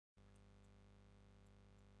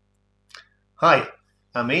Hi,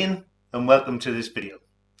 I'm Ian and welcome to this video.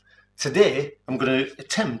 Today I'm going to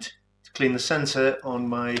attempt to clean the sensor on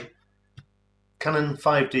my Canon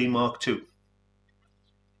 5D Mark II.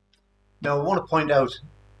 Now I want to point out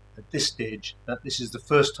at this stage that this is the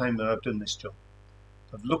first time that I've done this job.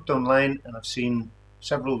 I've looked online and I've seen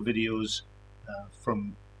several videos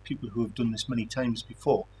from people who have done this many times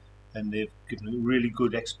before, and they've given a really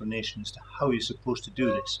good explanation as to how you're supposed to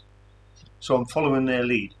do this. So I'm following their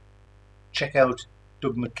lead. Check out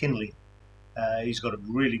Doug McKinley. He's got a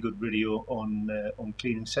really good video on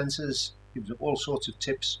cleaning sensors. He gives all sorts of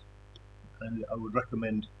tips, and I would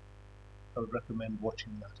recommend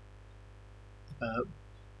watching that.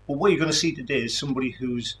 But what you're going to see today is somebody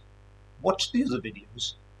who's watched the other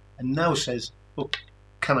videos and now says, "Look,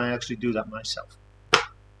 can I actually do that myself?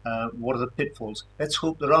 What are the pitfalls?" Let's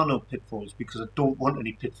hope there are no pitfalls, because I don't want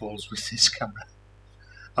any pitfalls with this camera.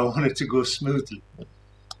 I want it to go smoothly.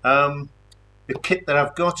 The kit that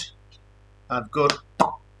I've got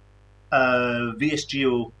a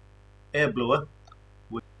VSGO air blower,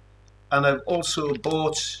 and I've also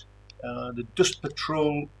bought the Dust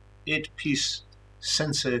Patrol 8-piece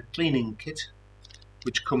sensor cleaning kit,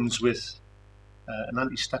 which comes with an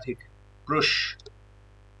anti-static brush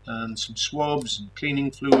and some swabs and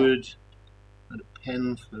cleaning fluid and a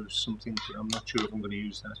pen for something, but I'm not sure if I'm going to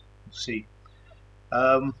use that. We'll see.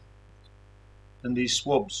 And these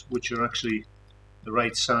swabs, which are actually the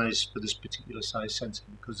right size for this particular size sensor,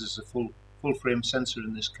 because there's a full frame sensor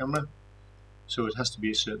in this camera, so it has to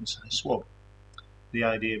be a certain size swab. The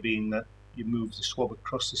idea being that you move the swab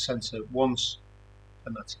across the sensor once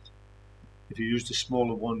and that's it. If you used a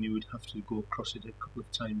smaller one, you would have to go across it a couple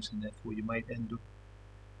of times, and therefore you might end up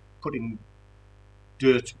putting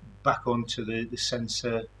dirt back onto the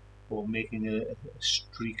sensor or making a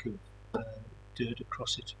streak of dirt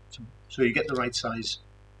across it. So you get the right size.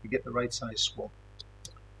 You get the right size swab.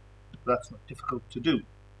 That's not difficult to do.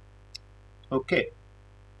 Okay.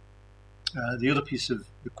 The other piece of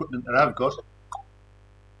equipment that I've got,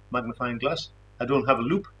 magnifying glass. I don't have a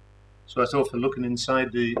loupe, so I thought for looking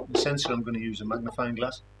inside the sensor I'm going to use a magnifying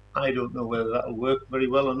glass. I don't know whether that'll work very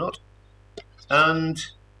well or not. And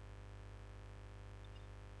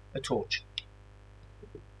a torch.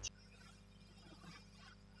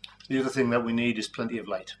 The other thing that we need is plenty of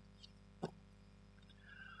light.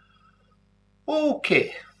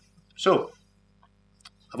 Okay, so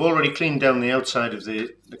I've already cleaned down the outside of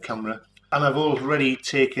the camera, and I've already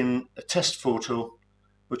taken a test photo,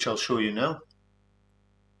 which I'll show you now.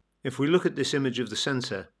 If we look at this image of the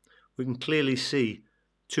sensor, we can clearly see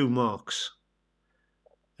two marks.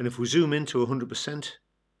 And if we zoom into 100%,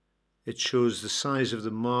 it shows the size of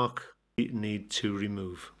the mark we need to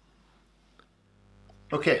remove.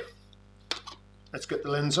 Okay, let's get the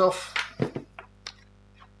lens off.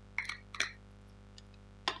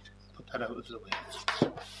 Put that out of the way.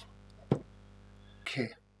 Okay.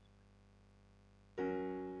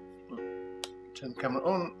 Turn the camera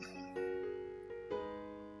on.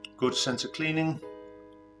 Go to sensor cleaning.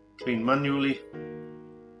 Clean manually.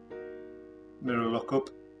 Mirror lock up.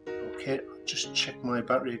 Okay, just check my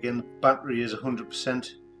battery again. The battery is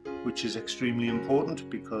 100%, which is extremely important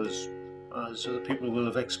because, as other people will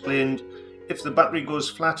have explained, if the battery goes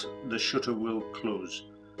flat, the shutter will close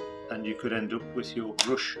and you could end up with your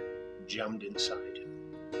brush jammed inside.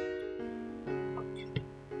 Okay.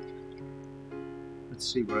 Let's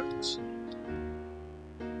see what I can see.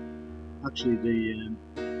 Actually, the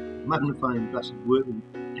magnifying glass is working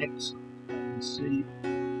excellent. I can see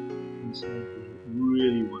inside there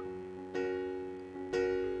really well.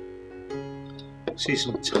 See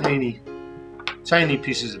some tiny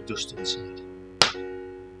pieces of dust inside.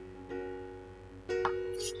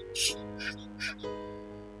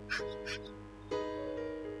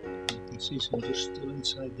 You can see some dust still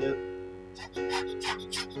inside there.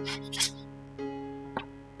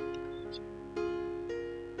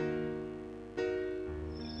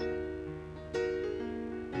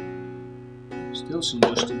 Still some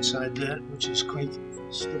dust inside there, which is quite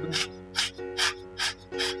stubborn.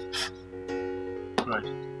 Right,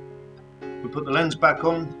 we'll put the lens back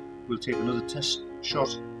on, we'll take another test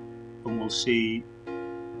shot, and we'll see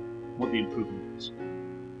what the improvement is.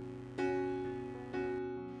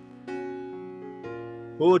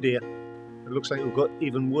 Oh dear, it looks like we've got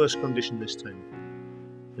even worse condition this time.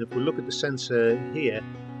 And if we look at the sensor here,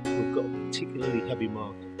 we've got a particularly heavy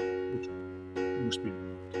mark, which must be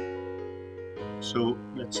removed. So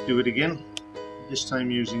let's do it again, this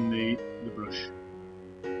time using the brush.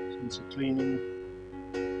 Sensor cleaning.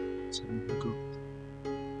 Let's have a go.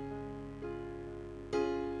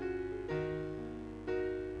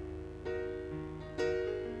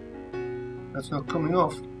 That's not coming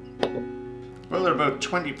off. Well, they're about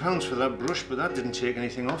 £20 for that brush, but that didn't take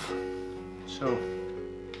anything off. So,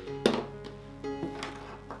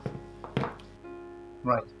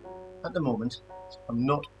 right, at the moment I'm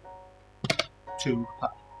not too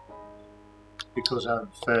happy because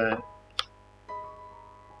I've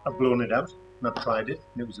blown it out and I've tried it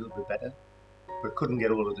and it was a little bit better, but I couldn't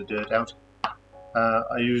get all of the dirt out.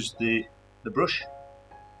 I used the brush,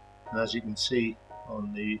 and as you can see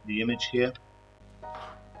on the image here,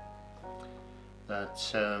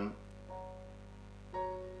 that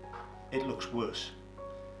it looks worse.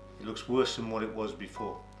 It looks worse than what it was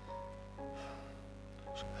before.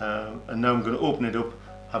 And now I'm going to open it up,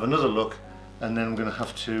 have another look, and then I'm going to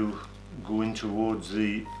have to go in towards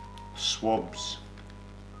the swabs.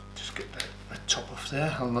 Just get the top off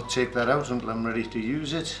there. I'll not take that out until I'm ready to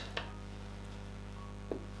use it.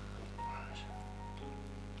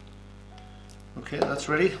 Okay, that's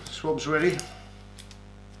ready. Swab's ready.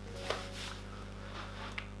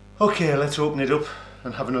 Okay, let's open it up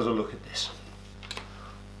and have another look at this.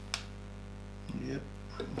 Yep,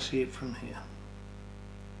 I can see it from here.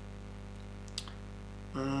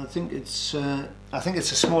 I think it's a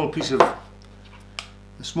small piece of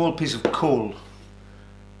coal,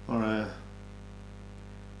 or a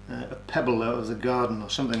pebble out of the garden or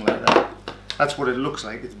something like that. That's what it looks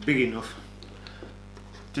like. It's big enough.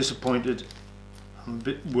 Disappointed. I'm a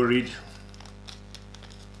bit worried.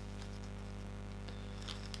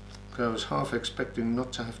 I was half expecting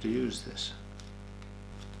not to have to use this.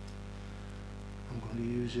 I'm going to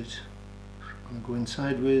use it. I'm going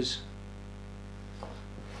sideways.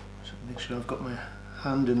 So make sure I've got my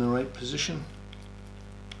hand in the right position.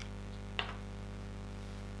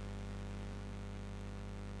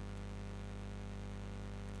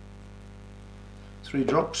 Three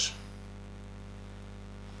drops.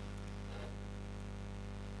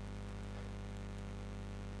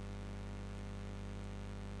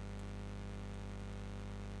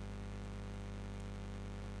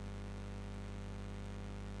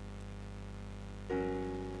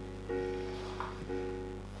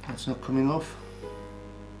 That's not coming off.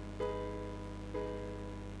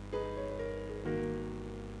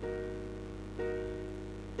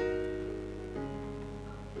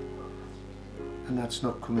 And that's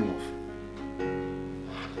not coming off.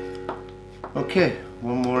 Okay,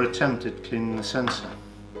 one more attempt at cleaning the sensor.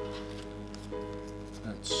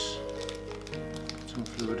 Let's put some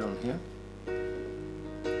fluid on here.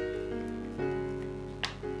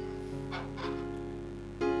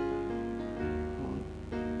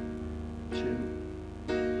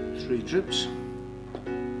 Three drips.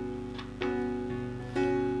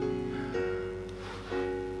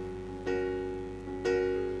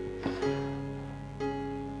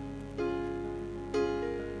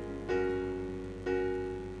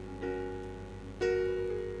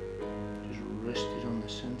 Just rest it on the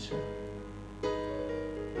sensor.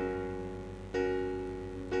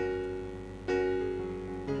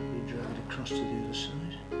 Maybe drag it across to the other side.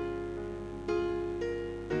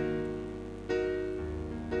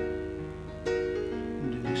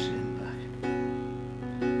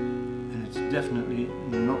 Definitely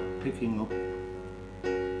not picking up a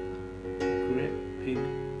great big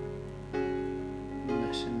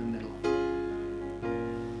mess in the middle.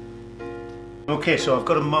 Okay, so I've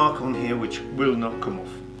got a mark on here which will not come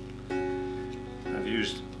off. I've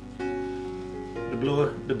used the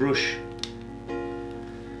blower, the brush,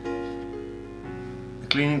 the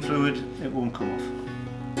cleaning fluid, it won't come off.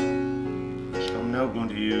 So I'm now going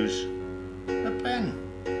to use a pen.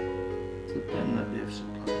 It's the pen that they've supplied.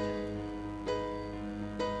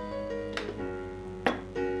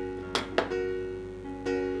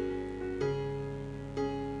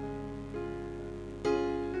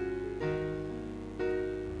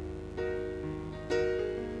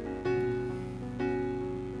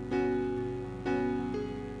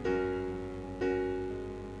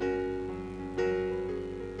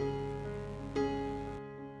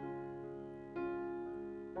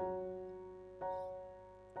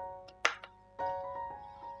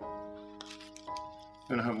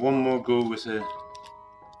 I'm going to have one more go with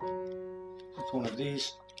one of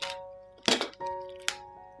these,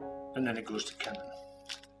 and then it goes to Canon.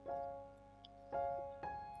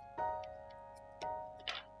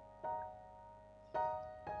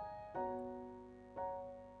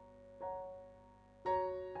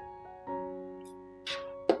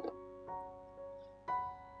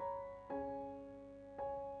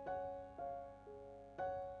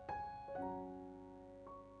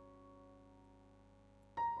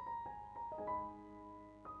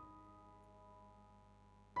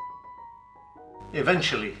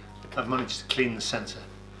 Eventually I've managed to clean the sensor.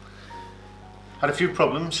 Had a few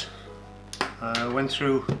problems. I went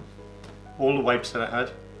through all the wipes that I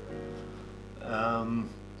had.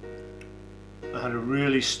 I had a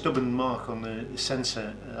really stubborn mark on the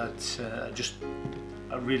sensor that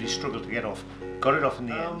I really struggled to get off. Got it off in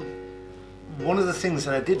the end. One of the things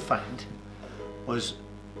that I did find was,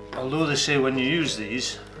 although they say when you use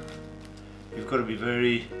these you've got to be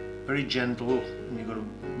very, very gentle and you've got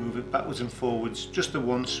to move it backwards and forwards just the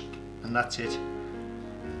once and that's it,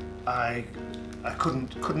 I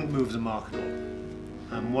couldn't move the mark at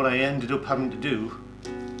all. And what I ended up having to do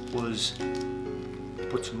was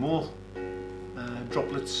put some more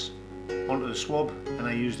droplets onto the swab, and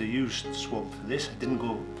I used a used swab for this. I didn't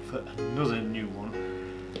go for another new one,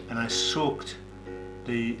 and I soaked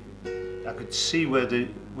I could see where the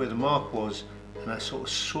mark was, and I sort of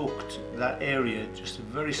soaked that area just a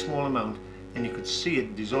very small amount, and you could see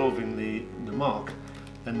it dissolving the mark,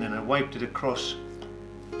 and then I wiped it across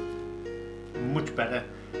much better,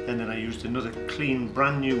 and then I used another clean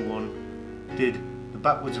brand new one, did the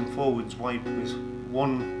backwards and forwards wipe with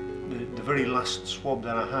the very last swab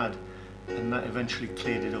that I had, and that eventually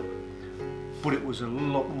cleared it up. But it was a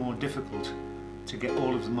lot more difficult to get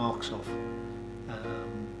all of the marks off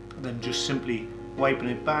than just simply wiping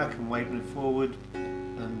it back and wiping it forward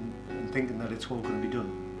and thinking that it's all going to be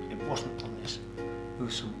done. It wasn't on this. There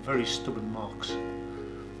were some very stubborn marks.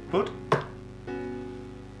 But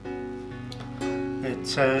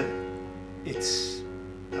it's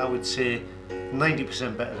I would say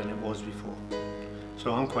 90% better than it was before.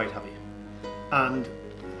 So I'm quite happy. And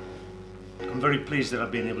I'm very pleased that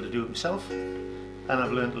I've been able to do it myself, and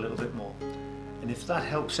I've learned a little bit more. And if that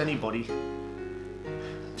helps anybody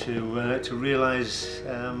to realise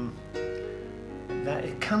that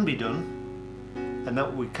it can be done and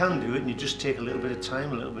that we can do it, and you just take a little bit of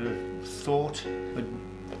time, a little bit of thought,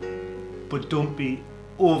 but don't be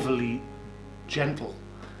overly gentle.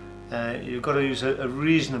 You've got to use a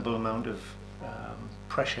reasonable amount of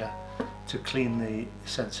pressure to clean the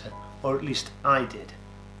sensor, or at least I did.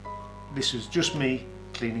 This was just me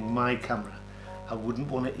cleaning my camera. I wouldn't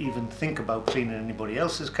want to even think about cleaning anybody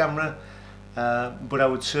else's camera, but I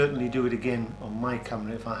would certainly do it again on my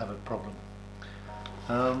camera if I have a problem.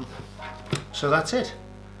 So that's it.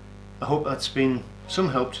 I hope that's been some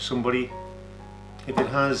help to somebody. If it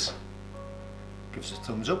has, give us a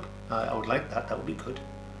thumbs up. I would like that, that would be good.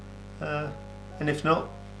 And if not,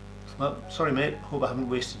 well, sorry mate, hope I haven't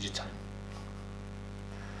wasted your time.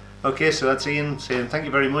 Okay, so that's Ian saying thank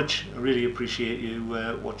you very much. I really appreciate you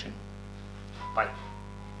watching. Bye.